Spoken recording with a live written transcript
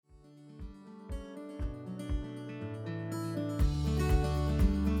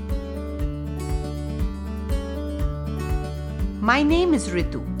My name is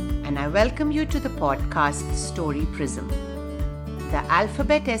Ritu, and I welcome you to the podcast Story Prism. The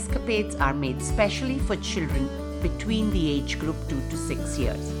alphabet escapades are made specially for children between the age group 2 to 6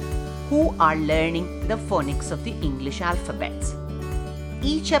 years, who are learning the phonics of the English alphabets.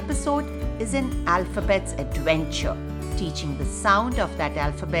 Each episode is an alphabet's adventure, teaching the sound of that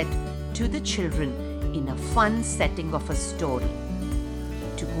alphabet to the children in a fun setting of a story.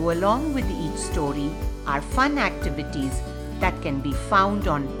 To go along with each story are fun activities that can be found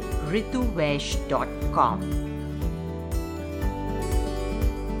on rituvesh.com.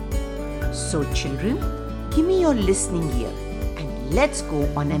 So children, give me your listening ear and let's go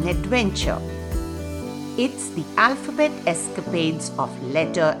on an adventure. It's the alphabet escapades of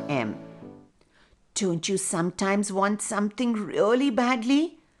letter M. Don't you sometimes want something really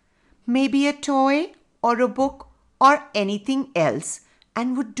badly? Maybe a toy or a book or anything else,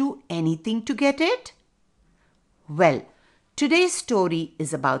 and would do anything to get it? Well, today's story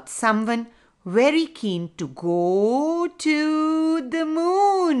is about someone very keen to go to the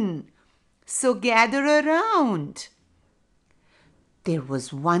moon. So gather around. There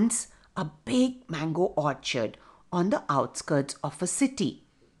was once a big mango orchard on the outskirts of a city.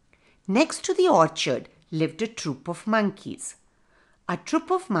 Next to the orchard lived a troop of monkeys. A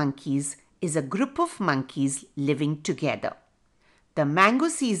troop of monkeys is a group of monkeys living together. The mango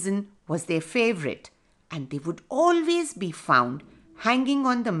season was their favorite, and they would always be found hanging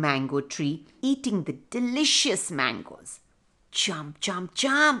on the mango tree eating the delicious mangoes. Jump, jump,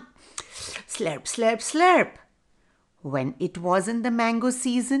 jump! Slurp, slurp, slurp! When it wasn't the mango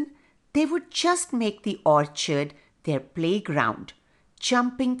season, they would just make the orchard their playground,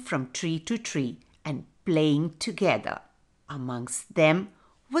 jumping from tree to tree and playing together. Amongst them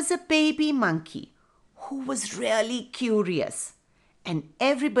was a baby monkey who was really curious, and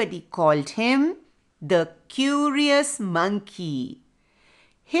everybody called him the Curious Monkey.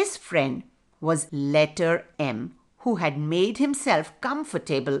 His friend was letter M, who had made himself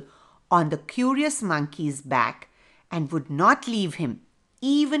comfortable on the Curious Monkey's back and would not leave him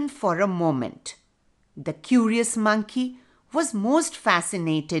even for a moment. The Curious Monkey was most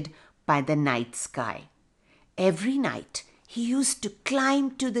fascinated by the night sky. Every night he used to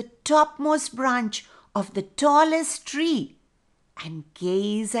climb to the topmost branch of the tallest tree and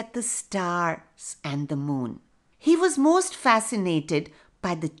gaze at the stars and the moon. He was most fascinated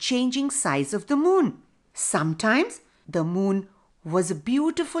by the changing size of the moon. Sometimes the moon was a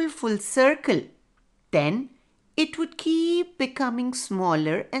beautiful full circle. Then it would keep becoming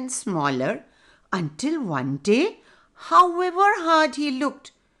smaller and smaller until one day, however hard he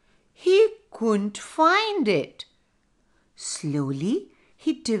looked, he couldn't find it. Slowly,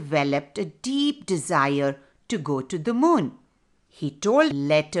 he developed a deep desire to go to the moon. He told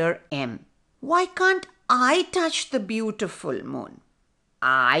letter M, "Why can't I touch the beautiful moon?"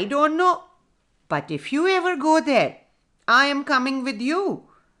 "I don't know, but if you ever go there, I am coming with you,"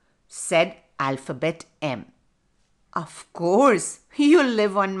 said alphabet M. "Of course, you'll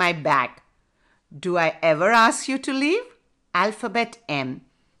live on my back. Do I ever ask you to leave?" Alphabet M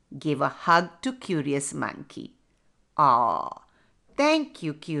gave a hug to Curious Monkey. "Aw, thank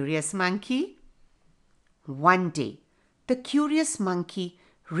you, Curious Monkey." One day, the Curious Monkey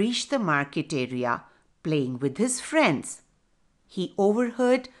reached the market area playing with his friends. He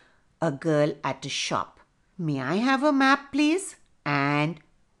overheard a girl at a shop. "May I have a map, please?" And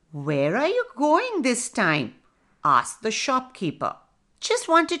 "Where are you going this time?" asked the shopkeeper. "Just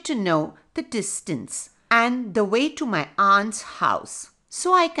wanted to know the distance and the way to my aunt's house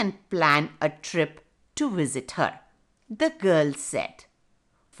so I can plan a trip to visit her," the girl said.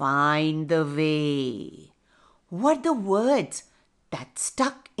 "Find the way," were the words that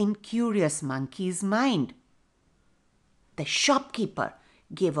stuck in Curious Monkey's mind. The shopkeeper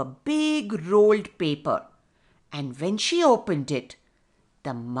gave a big rolled paper, and when she opened it,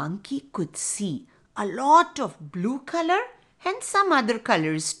 the monkey could see a lot of blue color and some other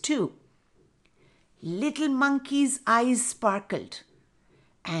colors too. Little Monkey's eyes sparkled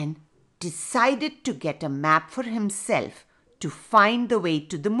and decided to get a map for himself to find the way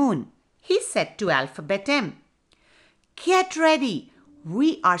to the moon. He said to alphabet M, "Get ready.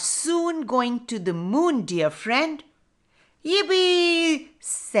 We are soon going to the moon, dear friend." "Yippee!"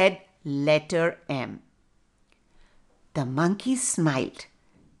 said letter M. The monkey smiled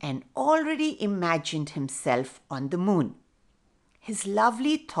and already imagined himself on the moon. His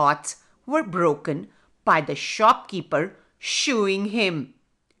lovely thoughts were broken by the shopkeeper shooing him.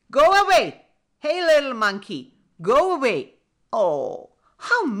 "Go away! Hey, little monkey, go away!" Oh,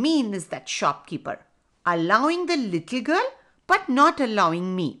 how mean is that shopkeeper! Allowing the little girl, but not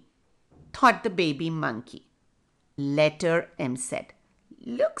allowing me, thought the baby monkey. Letter M said.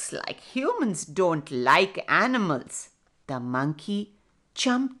 Looks like humans don't like animals. The monkey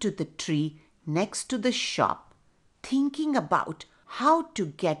jumped to the tree next to the shop, thinking about how to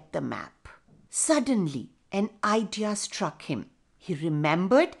get the map. Suddenly, an idea struck him. He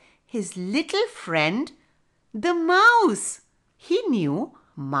remembered his little friend, the mouse. He knew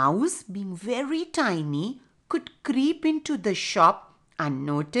mouse, being very tiny, could creep into the shop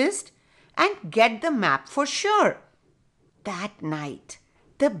unnoticed and get the map for sure. That night,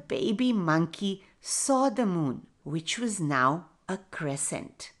 the baby monkey saw the moon, which was now a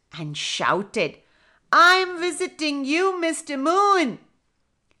crescent, and shouted, I'm visiting you, Mr. Moon.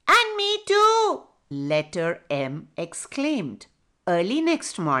 And me too, Letter M exclaimed. Early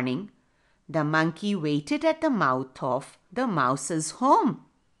next morning, the monkey waited at the mouth of the mouse's home,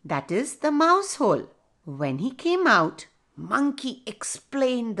 that is, the mouse hole. When he came out, Monkey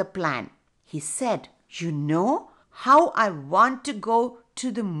explained the plan. He said, You know how I want to go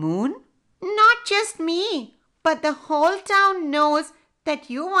to the moon? Not just me, but the whole town knows that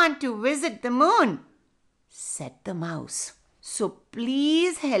you want to visit the moon, said the mouse. So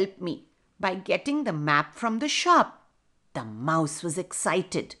please help me by getting the map from the shop. The mouse was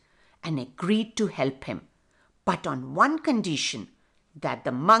excited and agreed to help him, but on one condition, that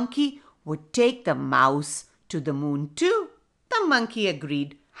the monkey would take the mouse to the moon too. The monkey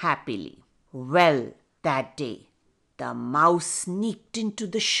agreed happily. Well, that day, the mouse sneaked into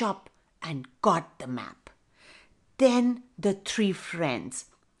the shop and got the map. Then the three friends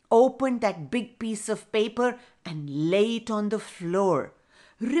opened that big piece of paper and lay it on the floor,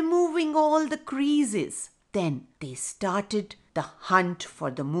 removing all the creases. Then they started the hunt for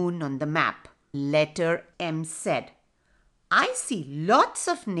the moon on the map. Letter M said, I see lots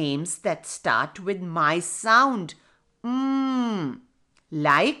of names that start with my sound.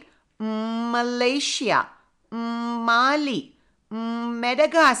 Like Malaysia, Mali,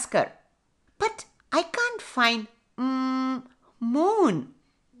 Madagascar. But I can't find moon.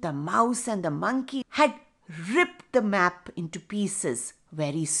 The mouse and the monkey had ripped the map into pieces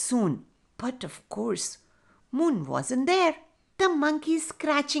very soon. But of course, moon wasn't there. The monkey,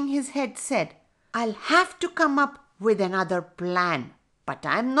 scratching his head, said, I'll have to come up with another plan, but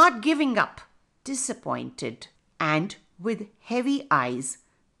I'm not giving up. Disappointed and with heavy eyes,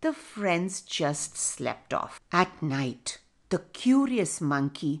 the friends just slept off. At night, the curious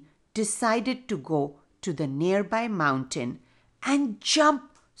monkey decided to go to the nearby mountain and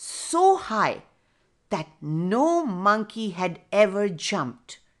jump so high that no monkey had ever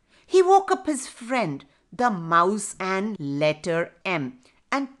jumped. He woke up his friend, the mouse and Letter M,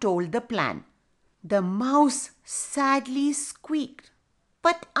 and told the plan. The mouse sadly squeaked,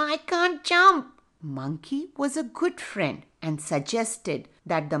 But I can't jump. Monkey was a good friend and suggested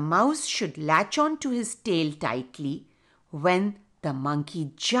that the mouse should latch on to his tail tightly when the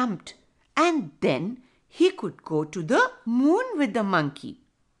monkey jumped, and then he could go to the moon with the monkey.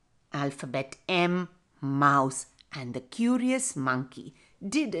 Alphabet M, mouse, and the curious monkey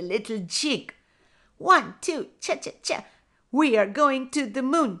did a little jig. 1, 2, cha-cha-cha. We are going to the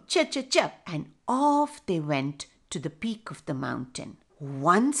moon, cha-cha-cha. And off they went to the peak of the mountain.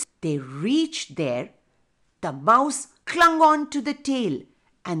 Once they reached there, the mouse clung on to the tail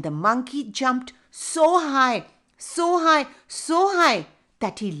and the monkey jumped so high, so high, so high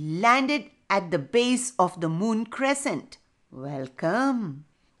that he landed at the base of the moon crescent. Welcome!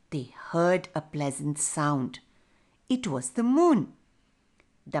 They heard a pleasant sound. It was the moon.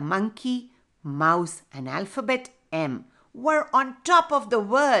 The monkey, mouse, and alphabet M were on top of the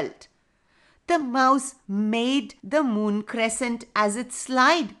world. The mouse made the moon crescent as it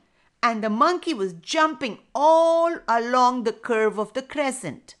slid, and the monkey was jumping all along the curve of the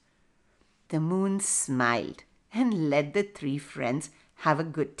crescent. The moon smiled and let the three friends have a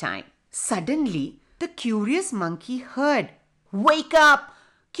good time. Suddenly, the curious monkey heard, "Wake up!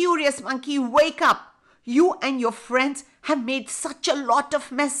 Curious monkey, wake up! You and your friends have made such a lot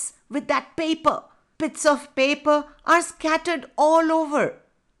of mess with that paper. Bits of paper are scattered all over.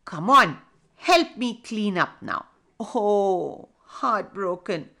 Come on, help me clean up now." "Oh,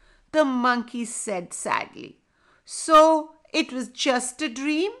 heartbroken," the monkey said sadly. "So it was just a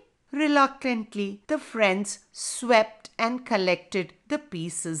dream?" Reluctantly, the friends swept and collected the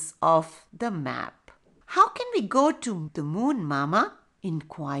pieces of the map. "How can we go to the moon, Mama?"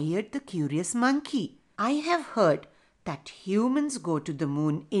 inquired the curious monkey. "I have heard that humans go to the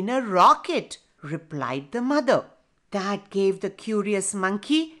moon in a rocket," replied the mother. That gave the curious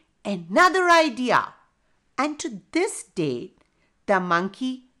monkey another idea. And to this day, the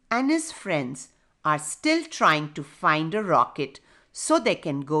monkey and his friends are still trying to find a rocket so they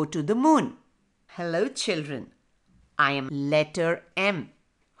can go to the moon. Hello, children. I am letter M.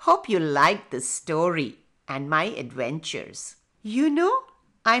 Hope you like the story and my adventures. You know,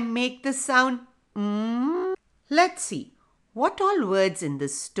 I make the sound mm. Let's see, what all words in the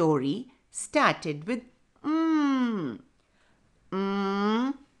story started with mm?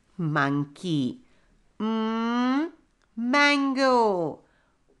 Monkey. Mango.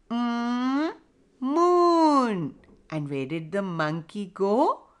 Moon. And where did the monkey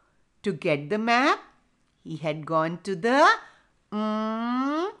go to get the map? He had gone to the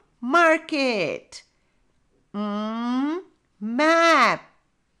market. Map.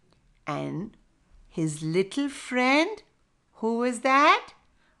 And his little friend, who was that?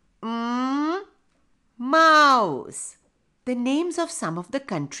 Mouse. The names of some of the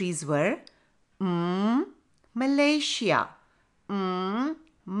countries were Malaysia,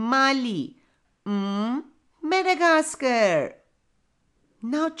 Mali, Madagascar.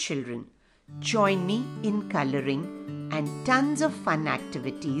 Now children, join me in coloring and tons of fun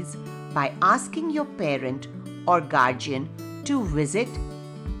activities by asking your parent or guardian to visit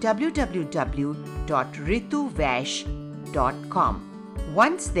www.rituvash.com.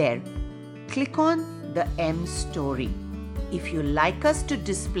 Once there, click on the M story. If you like us to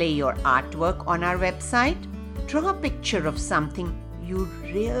display your artwork on our website, draw a picture of something you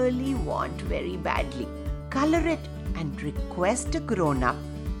really want very badly. Color it and request a grown-up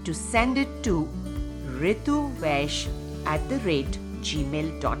to send it to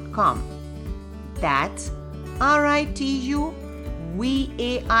rituvash@gmail.com. That's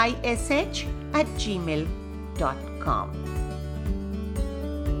RITUVAISH@gmail.com.